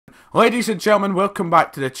Ladies and gentlemen, welcome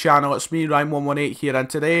back to the channel. It's me, Ryan118 here, and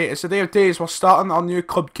today it's the day of days. We're starting our new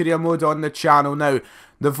club career mode on the channel now.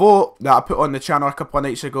 The vote that I put on the channel a couple of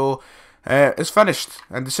nights ago is finished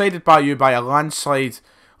and decided by you by a landslide.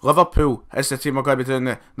 Liverpool is the team we're going to be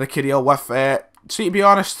doing the career with. See, to be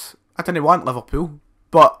honest, I didn't want Liverpool.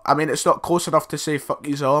 But, I mean, it's not close enough to say, fuck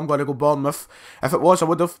you all, I'm going to go Bournemouth. If it was, I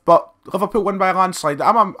would have. But Liverpool won by a landslide.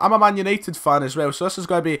 I'm a Man United fan as well, so this is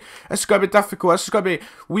going to be difficult. This is going to be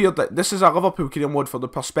weird. This is a Liverpool career mode from the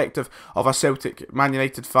perspective of a Celtic Man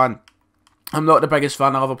United fan. I'm not the biggest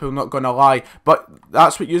fan of Liverpool, not going to lie, but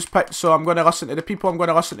that's what you've picked, so I'm going to listen to the people, I'm going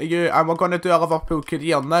to listen to you, and we're going to do a Liverpool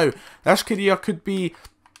career. Now, this career could be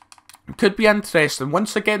interesting.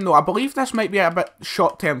 Once again, though, I believe this might be a bit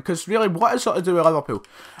short-term, because really, what is it to do with Liverpool?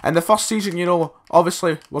 In the first season, you know,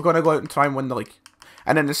 obviously, we're going to go out and try and win the league.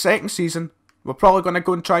 And in the second season, we're probably going to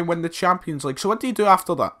go and try and win the Champions League. So what do you do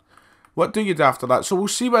after that? What do you do after that? So we'll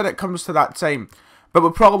see when it comes to that time. But we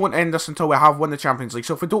probably won't end this until we have won the Champions League.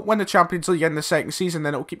 So if we don't win the Champions League in the second season,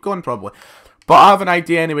 then it'll keep going probably. But I have an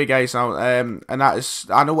idea anyway, guys, now, and that is,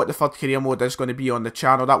 I know what the third career mode is going to be on the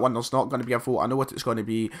channel. That one, there's not going to be a vote. I know what it's going to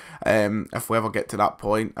be if we ever get to that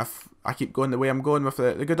point, if I keep going the way I'm going with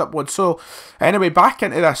the good upload. So, anyway, back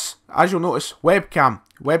into this. As you'll notice, webcam.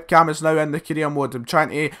 Webcam is now in the career mode. I'm trying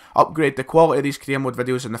to upgrade the quality of these career mode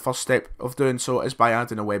videos, and the first step of doing so is by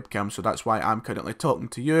adding a webcam. So that's why I'm currently talking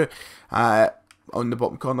to you on the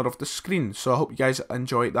bottom corner of the screen. So I hope you guys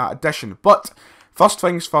enjoy that addition. But first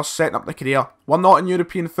things first, setting up the career. We're not in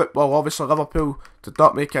European football. Obviously, Liverpool did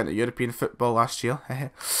not make it into European football last year.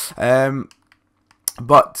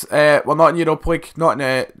 But we're not in Europa League, not in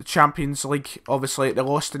the Champions League. Obviously, they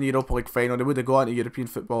lost in the Europa League final. They would have gone into European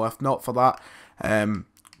football if not for that.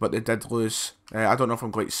 But they did lose. I don't know if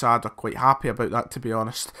I'm quite sad or quite happy about that, to be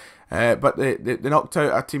honest. But they knocked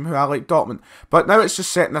out a team who I like, Dortmund. But now it's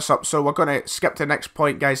just setting this up, so we're going to skip to the next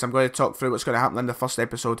point, guys. I'm going to talk through what's going to happen in the first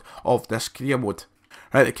episode of this career mode.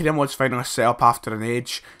 Right, the career mode's finally set up after an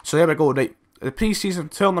age. So there we go, right. The pre-season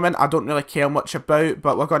tournament, I don't really care much about,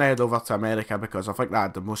 but we're going to head over to America because I think that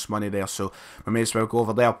had the most money there, so we may as well go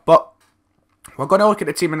over there. But we're going to look at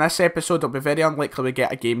the team in this episode. It'll be very unlikely we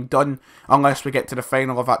get a game done unless we get to the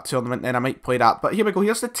final of that tournament, then I might play that. But here we go,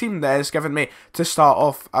 here's the team that is given me to start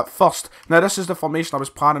off at first. Now this is the formation I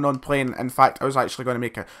was planning on playing. In fact, I was actually going to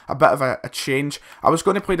make a bit of a change. I was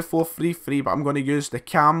going to play the 4-3-3, but I'm going to use the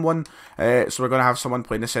cam one. So we're going to have someone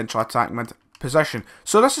playing the central attack mid position.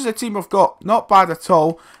 So this is a team we've got, not bad at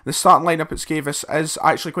all. The starting lineup at Skavis is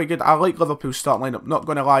actually quite good. I like Liverpool's starting lineup, not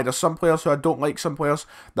going to lie. There's some players who I don't like, some players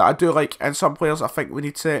that I do like, and some players I think we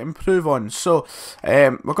need to improve on. So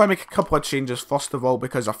we're going to make a couple of changes first of all,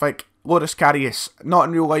 because I think Loris Karius, not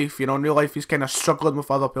in real life, you know, in real life he's kind of struggling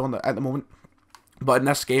with other people at the moment. But in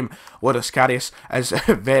this game, Loris Karius is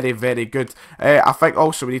very, very good. I think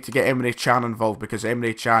also we need to get Emre Can involved, because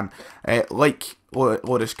Emre Can, like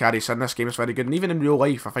Loris Karius in this game, is very good. And even in real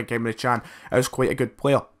life, I think Emre Can is quite a good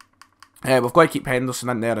player. We've got to keep Henderson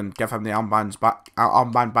in there and give him the armband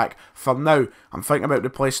back. For now, I'm thinking about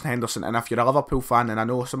replacing Henderson, and if you're a Liverpool fan, and I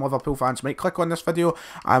know some Liverpool fans might click on this video,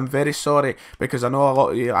 I'm very sorry, because I know a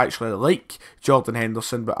lot of you actually like Jordan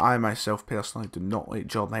Henderson, but I myself personally do not like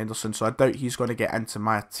Jordan Henderson, so I doubt he's going to get into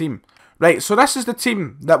my team. Right, so this is the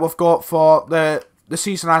team that we've got for the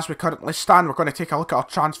season as we currently stand. We're going to take a look at our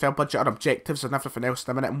transfer budget, our objectives and everything else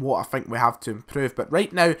in a minute, and what I think we have to improve. But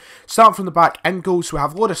right now, starting from the back, in goals we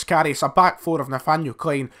have Loris Karius, a back four of Nathaniel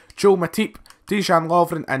Klein, Joe Matip, Dejan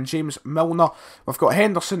Lovren and James Milner. We've got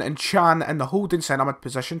Henderson and Chan in the holding centre mid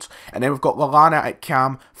positions, and then we've got Lallana at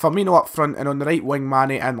cam, Firmino up front, and on the right wing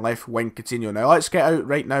Mane and left wing Coutinho. Now let's get out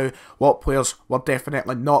right now what players we're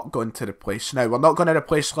definitely not going to replace. Now we're not going to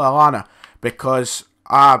replace Lallana because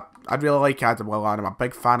I'd really like Adam Lallana. I'm a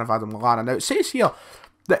big fan of Adam Lallana. Now, it says here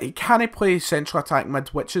that he can't play central attack mid,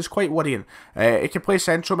 which is quite worrying. He can play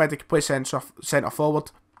central mid, he can play centre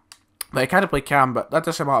forward, but he can't play cam, but that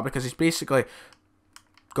doesn't matter because he's basically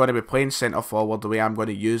going to be playing centre forward the way I'm going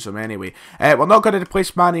to use him anyway. We're not going to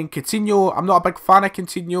replace Mane and Coutinho. I'm not a big fan of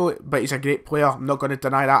Coutinho, but he's a great player. I'm not going to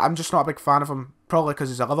deny that. I'm just not a big fan of him, probably because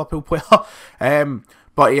he's a Liverpool player.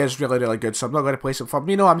 But he is really, really good, so I'm not going to place him.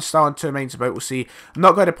 Firmino, I'm still on two minds about, we'll see. I'm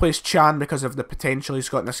not going to place Chan because of the potential he's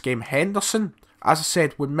got in this game. Henderson, as I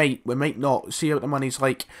said, we might not. See what the money's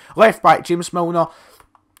like. Left back, James Milner,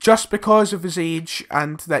 just because of his age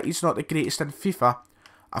and that he's not the greatest in FIFA,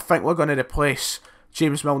 I think we're going to replace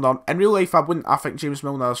James Milner. In real life, I wouldn't. I think James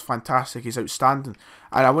Milner is fantastic. He's outstanding.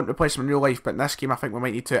 And I wouldn't replace him in real life, but in this game, I think we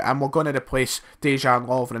might need to. And we're going to replace Dejan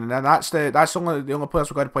Lovren. And then that's the only players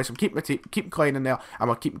we're going to replace him. Keep Klein in there, and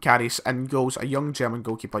we're keeping Karius in goals. A young German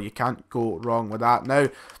goalkeeper. You can't go wrong with that. Now,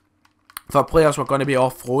 For players, we're going to be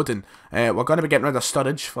offloading. We're going to be getting rid of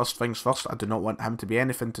Sturridge, first things first. I do not want him to be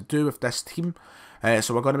anything to do with this team.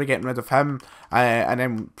 So we're going to be getting rid of him. And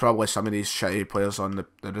then probably some of these shitty players on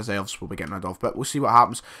the reserves we'll be getting rid of. But we'll see what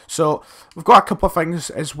happens. So we've got a couple of things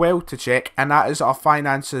as well to check. And that is our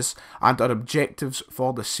finances and our objectives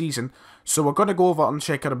for the season. So we're going to go over and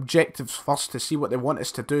check our objectives first to see what they want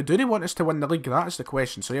us to do. Do they want us to win the league? That is the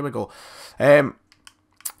question. So here we go.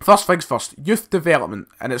 First things first, youth development,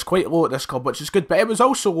 and it's quite low at this club, which is good, but it was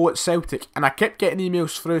also low at Celtic, and I kept getting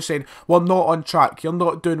emails through saying, we're not on track, you're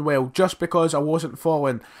not doing well, just because I wasn't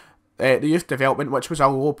following the youth development, which was a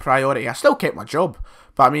low priority. I still kept my job,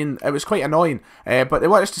 but I mean, it was quite annoying, but they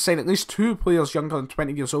want us to sign at least 2 players younger than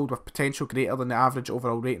 20 years old with potential greater than the average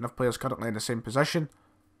overall rating of players currently in the same position.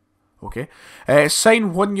 Okay.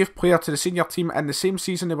 Sign 1 youth player to the senior team in the same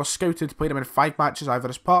season they were scouted, playing them in 5 matches either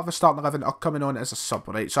as part of the starting 11 or coming on as a sub,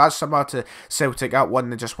 right? So that's similar to Celtic. At 1,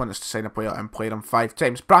 they just want us to sign a player and play them 5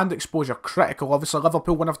 times. Brand exposure, critical. Obviously,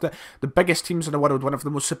 Liverpool, one of the biggest teams in the world, one of the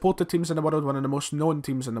most supported teams in the world, one of the most known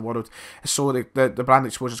teams in the world. So the brand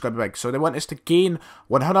exposure is going to be big. So they want us to gain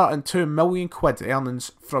 102 million quid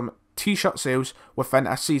earnings from T-shirt sales within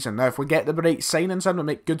a season. Now, if we get the right signings in, we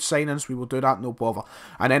make good signings, we will do that, no bother.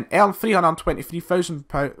 And then earn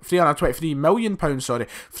 £323 million,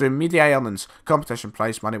 through media earnings, competition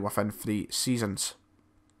prize money within 3 seasons.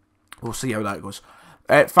 We'll see how that goes.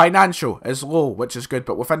 Financial is low, which is good,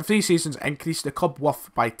 but within 3 seasons, increase the club worth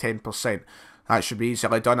by 10%. That should be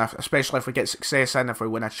easily done, especially if we get success in, if we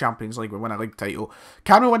win a Champions League, we win a league title.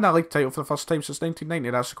 Can we win a league title for the first time since 1990?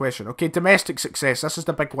 That's the question. Okay, domestic success. This is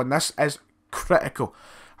the big one. This is critical.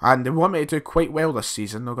 And they want me to do quite well this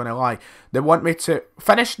season, not going to lie. They want me to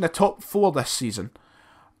finish in the top 4 this season,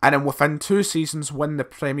 and then within 2 seasons win the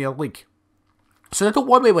Premier League. So they don't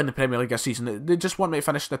want me to win the Premier League this season. They just want me to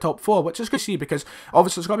finish in the top 4, which is good to see because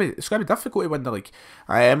obviously it's going to be difficult to win the league.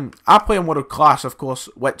 I play in world class, of course,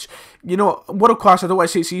 which, you know, world class, I don't want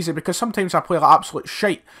to say it's easy because sometimes I play like absolute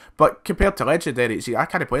shite. But compared to legendary, see, I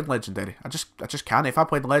can't play in legendary. I just can't. If I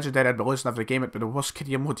played legendary, I'd be losing every game. It'd be the worst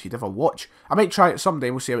career mode you'd ever watch. I might try it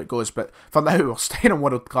someday. We'll see how it goes. But for now, we're staying in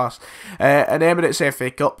world class. An Emirates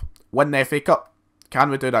FA Cup, win the FA Cup. Can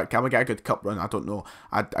we do that? Can we get a good cup run? I don't know.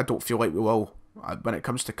 I don't feel like we will. When it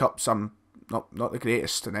comes to cups, I'm not the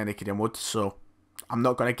greatest in any career mode, so I'm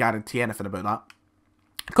not going to guarantee anything about that.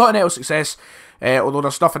 Continental success, although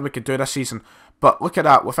there's nothing we could do this season. But look at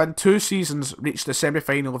that, within 2 seasons, reach the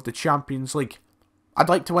semi-final of the Champions League. I'd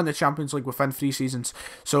like to win the Champions League within 3 seasons,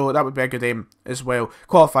 so that would be a good aim as well.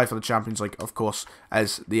 Qualify for the Champions League, of course,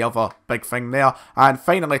 is the other big thing there. And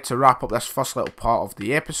finally, to wrap up this first little part of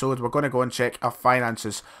the episode, we're going to go and check our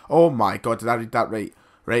finances. Oh my god, did I read that right?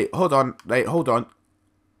 Right, hold on.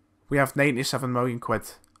 We have 97 million quid.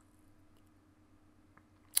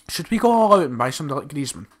 Should we go all out and buy somebody like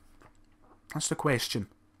Griezmann? That's the question.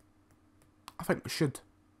 I think we should.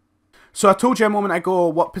 So I told you a moment ago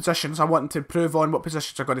what positions I wanted to improve on, what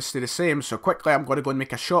positions are going to stay the same. So quickly I'm going to go and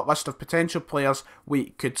make a short list of potential players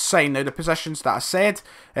we could sign. Now the positions that I said,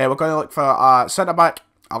 we're going to look for a centre-back,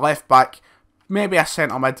 a left-back, maybe a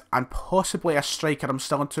centre mid, and possibly a striker. I'm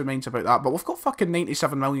still in 2 minds about that. But we've got fucking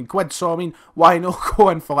 97 million quid, so I mean, why not go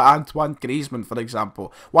in for like Antoine Griezmann, for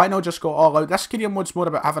example? Why not just go all out? This career mode's more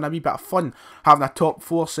about having a wee bit of fun, having a top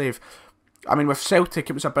 4 save. I mean, with Celtic,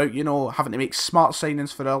 it was about, you know, having to make smart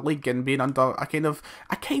signings for our league and being under a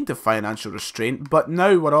kind of financial restraint. But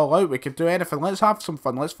now we're all out. We can do anything. Let's have some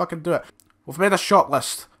fun. Let's fucking do it. We've made a short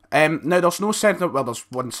list. Now, there's no centre... Well, there's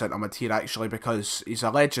one centre mid here, actually, because he's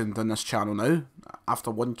a legend on this channel now.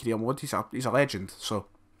 After 1 career mode, he's a legend, so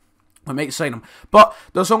we might sign him. But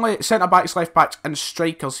there's only centre-backs, left-backs, and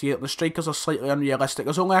strikers here. The strikers are slightly unrealistic.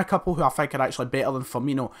 There's only a couple who I think are actually better than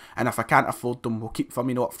Firmino, and if I can't afford them, we'll keep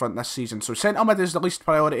Firmino up front this season. So centre mid is the least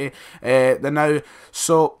priority now.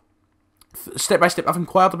 So step by step, I've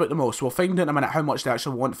inquired about them all, so we'll find out in a minute how much they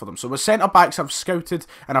actually want for them. So with centre-backs, I've scouted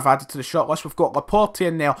and I've added to the shortlist. We've got Laporte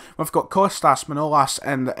in there, we've got Costas, Manolas,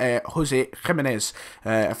 and Jose Jimenez,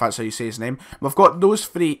 if that's how you say his name. We've got those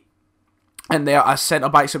 3 in there as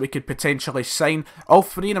centre-backs that we could potentially sign. All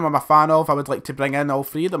 3 of them I'm a fan of. I would like to bring in all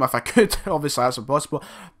 3 of them if I could. Obviously that's impossible.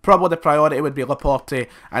 Probably the priority would be Laporte,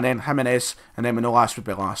 and then Jimenez, and then Manolas would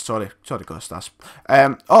be last. Sorry Costas.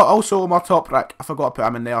 Also my top pick, I forgot to put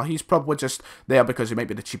him in there. He's probably just there because he might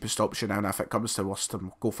be the cheapest option, and if it comes to worst,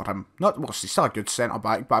 we'll go for him. Not worst, he's still a good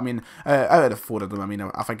centre-back, but I mean, out of the 4 of them, I mean,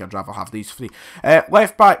 I think I'd rather have these 3.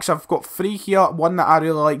 Left-backs, I've got 3 here. One that I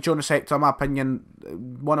really like, Jonas Hector, in my opinion,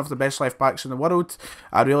 one of the best left-backs in the world.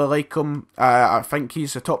 I really like him. I think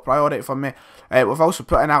he's the top priority for me. We've also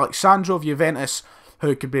put in Alexandro of Juventus,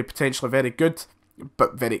 who could be potentially very good.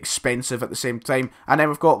 but very expensive at the same time. And then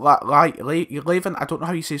we've got Levin, I don't know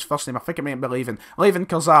how you say his first name, I think it might be Levin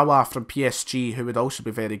Kurzawa from PSG, who would also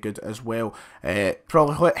be very good as well.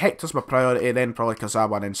 Probably Hector's my priority, then probably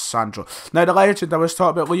Kurzawa, and then Sandro. Now the legend I was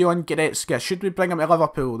talking about, Leon Goretzka, should we bring him to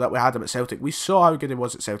Liverpool that we had him at Celtic? We saw how good he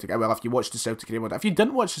was at Celtic. Well, if you watched the Celtic Career mod, if you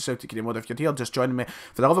didn't watch the Celtic Career mod, if you're here just joining me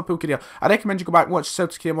for the Liverpool career, I recommend you go back and watch the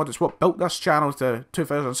Celtic Career mod. It's what built this channel to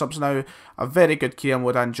 2,000 subs now. A very good career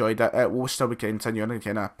mode, I enjoyed it. It will still be continuing on a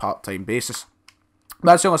kind of part-time basis.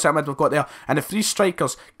 That's the only set mid we've got there. And the three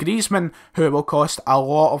strikers, Griezmann, who will cost a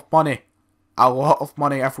lot of money. A lot of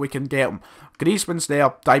money if we can get him. Griezmann's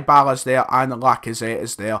there, Dybala's there, and Lacazette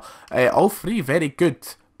is there. All three very good.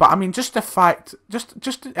 But I mean, just the fact,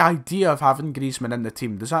 just the idea of having Griezmann in the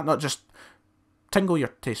team, does that not just tingle your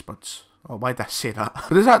taste buds? Oh, why did I say that?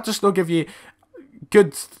 Does that just not give you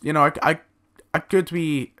good, you know, a good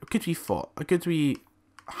wee thought, a good wee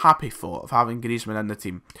happy thought of having Griezmann in the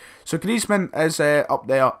team? So Griezmann is up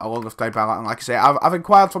there along with Dybala, and like I say, I've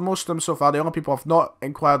inquired for most of them so far. The only people I've not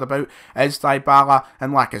inquired about is Dybala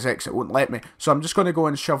and Lacazette, 'cause it won't let me. So I'm just going to go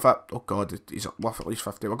and shove it. Oh god, he's worth at least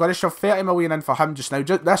 50. We're going to shove 30 million in for him just now.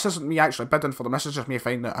 This isn't me actually bidding for them. This is just me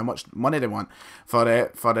finding out how much money they want for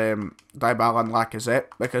Dybala and Lacazette,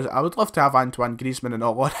 because I would love to have Antoine Griezmann in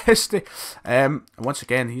all honesty. And once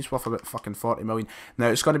again, he's worth about fucking 40 million. Now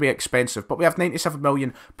it's going to be expensive, but we have 97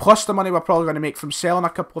 million plus the money we're probably going to make from selling a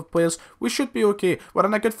couple of players. We should be okay. We're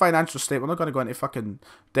in a good financial state. We're not going to go into fucking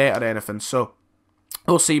debt or anything. So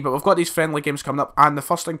we'll see. But we've got these friendly games coming up, and the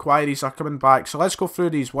first inquiries are coming back. So let's go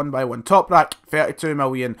through these one by one. Top Rack, 32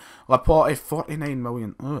 million. Laporte, 49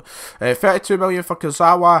 million. 32 million for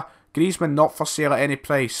Kurzawa. Griezmann not for sale at any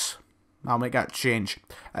price. I'll make that change.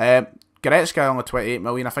 Goretzka only 28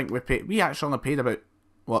 million. I think we actually only paid about,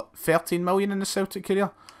 what, 13 million in the Celtic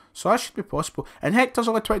Career? So that should be possible. And Hector's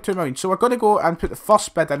only 22 million. So we're going to go and put the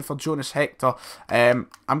first bid in for Jonas Hector. I'm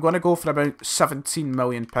going to go for about £17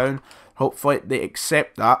 million. Hopefully they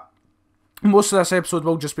accept that. Most of this episode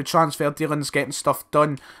will just be transfer dealings, getting stuff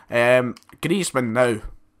done. Griezmann now.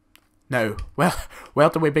 Now, well, where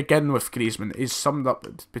do we begin with Griezmann? He's summed up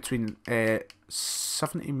between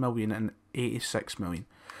 70 million and 86 million.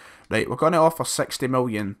 Right, we're going to offer 60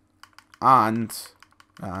 million and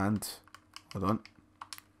hold on.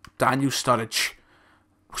 Daniel Sturridge.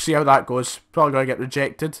 We'll see how that goes. Probably going to get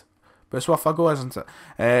rejected, but it's worth a go, isn't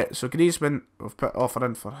it? So Griezmann, we've put offer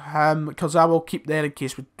in for him, because I will keep there in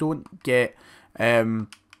case we don't get who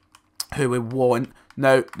we want.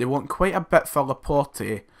 Now, they want quite a bit for Laporte.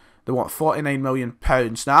 They want £49 million.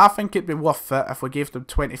 Now, I think it'd be worth it if we gave them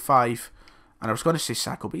 25. And I was going to say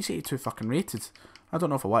Sacco, but he's 82 fucking rated. I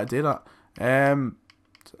don't know if I want to do that.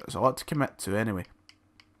 There's a lot to commit to anyway.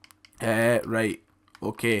 Right.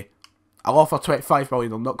 Okay, I'll offer 25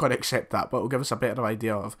 million. I'm not going to accept that, but it'll give us a better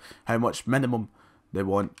idea of how much minimum they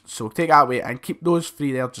want. So we'll take that away and keep those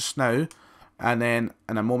three there just now. And then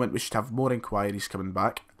in a moment we should have more inquiries coming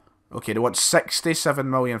back. Okay, they want 67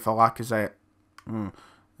 million for Lacazette.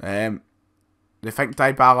 They think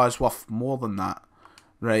Dybala is worth more than that.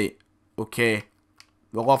 Right, okay.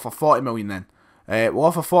 We'll offer 40 million then. We'll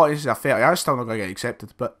offer 40 instead of 30. I'm still not going to get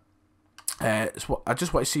accepted, but I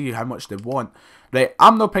just want to see how much they want. Right,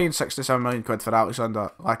 I'm not paying 67 million quid for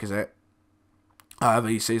Alexander Lacazette.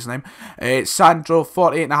 However you say his name. Sandro,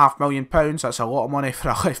 £48.5 million. That's a lot of money for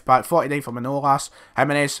a left back. 49 for Manolas.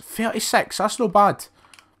 Jimenez, 36. That's not bad.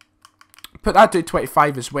 Put that to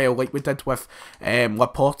 25 as well, like we did with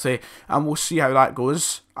Laporte, and we'll see how that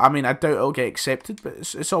goes. I mean, I doubt it'll get accepted, but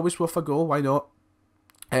it's always worth a go. Why not?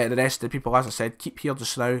 The rest of the people, as I said, keep here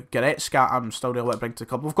just now. Goretzka, I'm still really to bring to the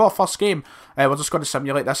club. We've got a first game. We're just going to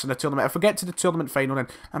simulate this in the tournament. If we get to the tournament final, then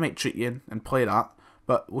I might treat you in and play that.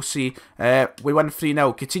 But we'll see. We win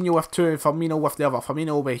 3-0. Coutinho with 2, Firmino with the other.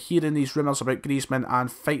 Firmino will be hearing these rumours about Griezmann and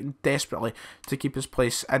fighting desperately to keep his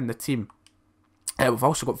place in the team. We've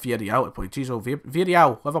also got Villarreal to play. Jeez,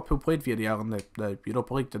 Villarreal. Liverpool played Villarreal in the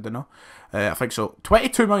Europa League, did they not? I think so.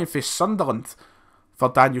 22 million for Sunderland for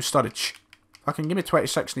Daniel Sturridge. Fucking give me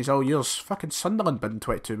 26 in these all years. Fucking Sunderland bidding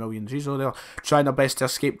 22 million. Jeez, they're trying their best to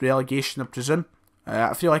escape relegation, I presume.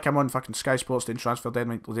 I feel like I'm on fucking Sky Sports doing transfer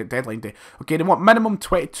deadline day. Okay, they want minimum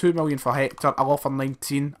 22 million for Hector. I'll offer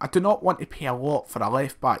 19. I do not want to pay a lot for a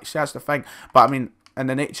left back. See, that's the thing. But I mean, in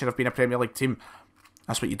the nature of being a Premier League team,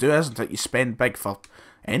 that's what you do, isn't it? You spend big for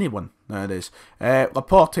anyone nowadays.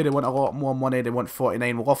 Laporte, they want a lot more money. They want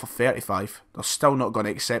 49. We'll offer 35. They're still not going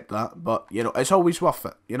to accept that. But, you know, it's always worth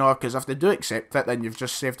it. You know, because if they do accept it, then you've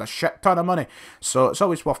just saved a shit ton of money. So it's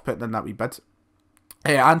always worth putting in that wee bid.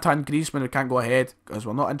 Antoine Griezmann, we can't go ahead because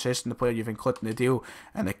we're not interested in the player you've included in the deal,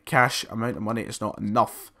 and the cash amount of money is not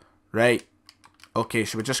enough. Right. Okay,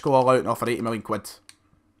 should we just go all out and offer 80 million quid?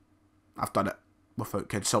 I've done it without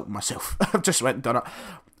consulting myself. I've just went and done it.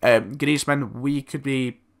 Griezmann, we could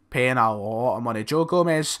be paying a lot of money. Joe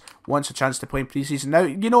Gomez wants a chance to play in pre-season. Now,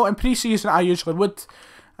 you know, in pre-season I usually would.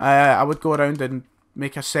 I would go around and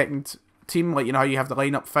make a second team, like, you know how you have the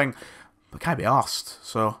lineup thing. But can't be arsed,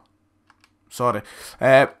 so sorry.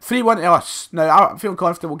 3-1 to us. Now, I'm feeling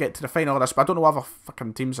confident we'll get to the final of this, but I don't know what other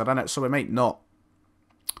fucking teams are in it, so we might not.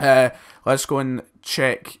 Let's go and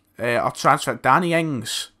check our transfer. Danny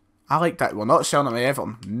Ings. I like that. We're not selling him to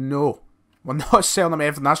Everton. No. We're not selling him to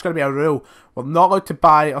Everton. That's going to be a rule. We're not allowed to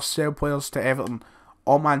buy or sell players to Everton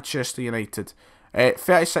or Manchester United.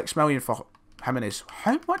 36 million for Jimenez.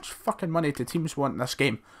 How much fucking money do teams want in this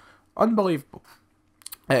game? Unbelievable.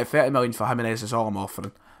 30 million for Jimenez is all I'm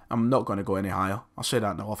offering. I'm not going to go any higher. I'll say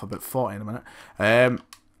that and I'll offer about 40 in a minute.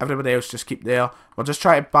 Everybody else just keep there. We'll just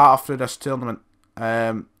try to batter through this tournament.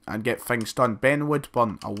 And get things done. Ben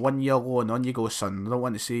Woodburn, a 1-year loan. On you go, son. I don't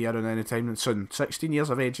want to see you around any time soon. 16 years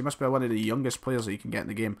of age. You must be one of the youngest players that you can get in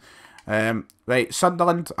the game. Right,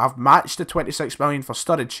 Sunderland have matched the 26 million for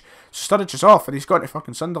Sturridge. So Sturridge is off and he's gone to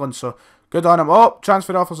fucking Sunderland. So good on him. Oh,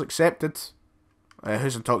 transfer offers accepted.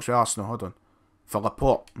 Who's in talks with Arsenal? Hold on. For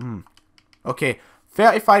Laporte. Okay,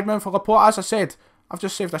 35 million for Laporte. As I said, I've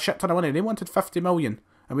just saved a shit ton of money. They wanted 50 million.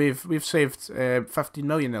 And we've saved 15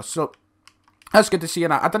 million there. So that's good to see.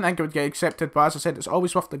 And I didn't think it would get accepted, but as I said, it's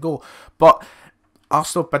always worth the go. But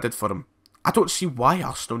Arsenal bidded for him. I don't see why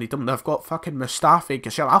Arsenal need him. They've got fucking Mustafi.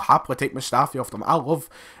 Because I'll happily take Mustafi off them. I love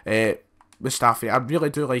Mustafi. I really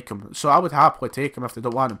do like him. So I would happily take him if they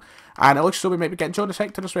don't want him. And it looks like we might be getting Jonas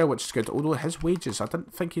Hector as well, which is good. Although his wages, I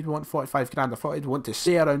didn't think he'd want 45 grand. I thought he'd want to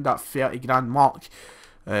stay around that 30 grand mark.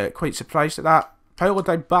 Quite surprised at that. Paulo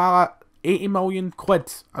Dybala, 80 million quid.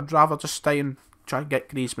 I'd rather just stay and try and get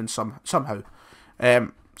Griezmann somehow.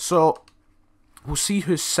 So we'll see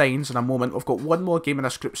who signs in a moment. We've got one more game in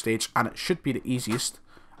this group stage, and it should be the easiest.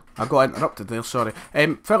 I got interrupted there, sorry.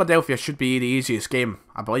 Philadelphia should be the easiest game.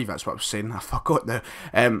 I believe that's what I was saying. I forgot now.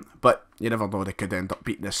 But you never know, they could end up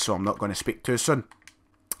beating this, so I'm not going to speak too soon.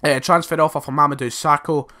 Transfer offer for Mamadou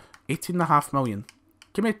Sakho, 18.5 million.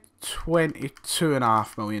 Give me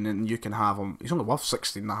 22.5 million and you can have him. He's only worth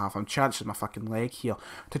 16.5. I'm chancing my fucking leg here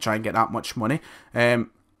to try and get that much money.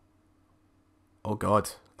 Oh god.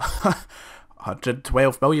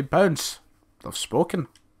 112 million pounds. They've spoken.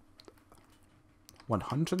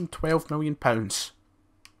 112 million pounds.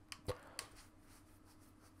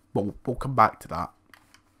 We'll come back to that.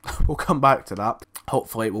 We'll come back to that.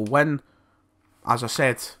 Hopefully it will win. As I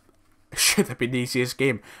said, it should have been the easiest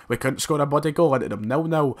game. We couldn't score a bloody goal into them.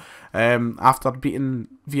 0-0. After beating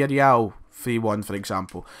Villarreal 3-1, for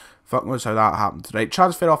example. Fuck knows how that happened. Right,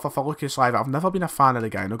 transfer offer for Lucas Leiva. I've never been a fan of the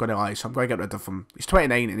guy, I'm not going to lie, so I'm going to get rid of him. He's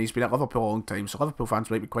 29 and he's been at Liverpool a long time, so Liverpool fans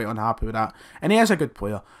might be quite unhappy with that. And he is a good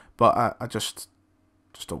player, but I just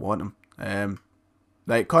don't want him.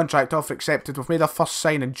 Right, contract offer accepted. We've made our first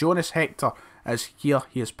signing. Jonas Hector is here.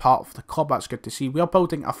 He is part of the club. That's good to see. We are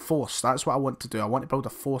building a force. That's what I want to do. I want to build a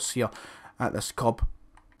force here at this club.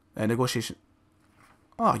 Negotiation.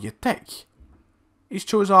 Oh, you dick. He's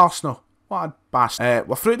chose Arsenal. What a bastard.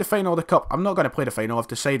 We're through the final of the cup. I'm not going to play the final. I've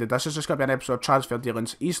decided this is just going to be an episode of transfer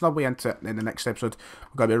dealings. Easing our way into it. And in the next episode,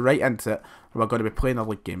 we're going to be right into it. We're going to be playing our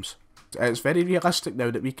league games. It's very realistic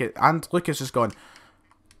now that we can... And Lucas is gone.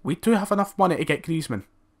 We do have enough money to get Griezmann.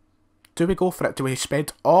 Do we go for it? Do we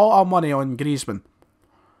spend all our money on Griezmann?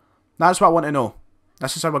 That's what I want to know.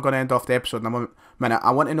 This is how we're going to end off the episode in a minute.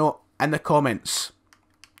 I want to know in the comments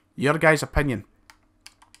your guys' opinion.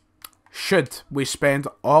 Should we spend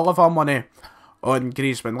all of our money on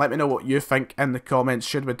Griezmann? Let me know what you think in the comments.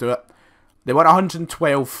 Should we do it? They want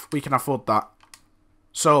 112. We can afford that.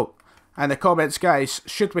 So, in the comments, guys,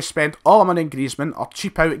 should we spend all our money on Griezmann or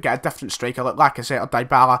cheap out and get a different striker like Lacazette or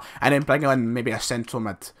Dybala and then bring in maybe a central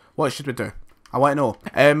mid? What should we do? I want to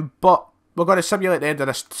know. But we're going to simulate the end of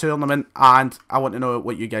this tournament and I want to know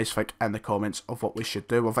what you guys think in the comments of what we should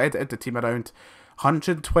do. We've edited the team around.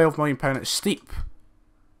 £112 million, it's steep.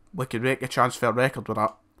 We could break the transfer record with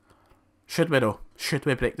that. Should we though? Should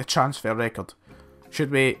we break the transfer record?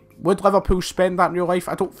 Should we... Would Liverpool spend that in real life?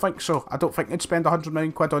 I don't think so. I don't think they'd spend 100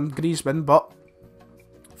 million quid on Griezmann, but...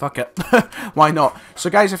 Fuck it. Why not? So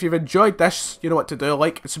guys, if you've enjoyed this, you know what to do.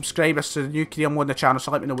 Like and subscribe. This is a new career mode on the channel,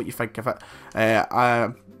 so let me know what you think of it.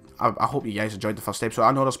 I hope you guys enjoyed the first episode.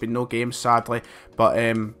 I know there's been no games, sadly, but,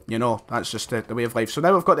 you know, that's just the way of life. So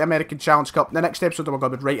now we've got the American Challenge Cup. In the next episode, we're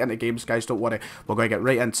going to be right into games, guys. Don't worry. We're going to get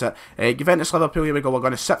right into it. Juventus Liverpool, here we go. We're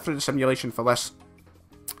going to sit through the simulation for this.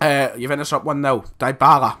 Juventus up 1-0.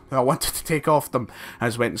 Dybala, who I wanted to take off them,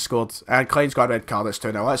 has went and scored. And Klein's got a red card. It's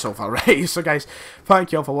 2-0. That's all for right. So guys,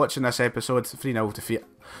 thank you all for watching this episode. 3-0 defeat.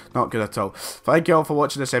 Not good at all. Thank you all for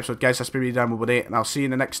watching this episode, guys. This has been me, Dan, and I'll see you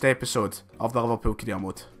in the next episode of the Liverpool Career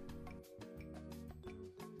Mode.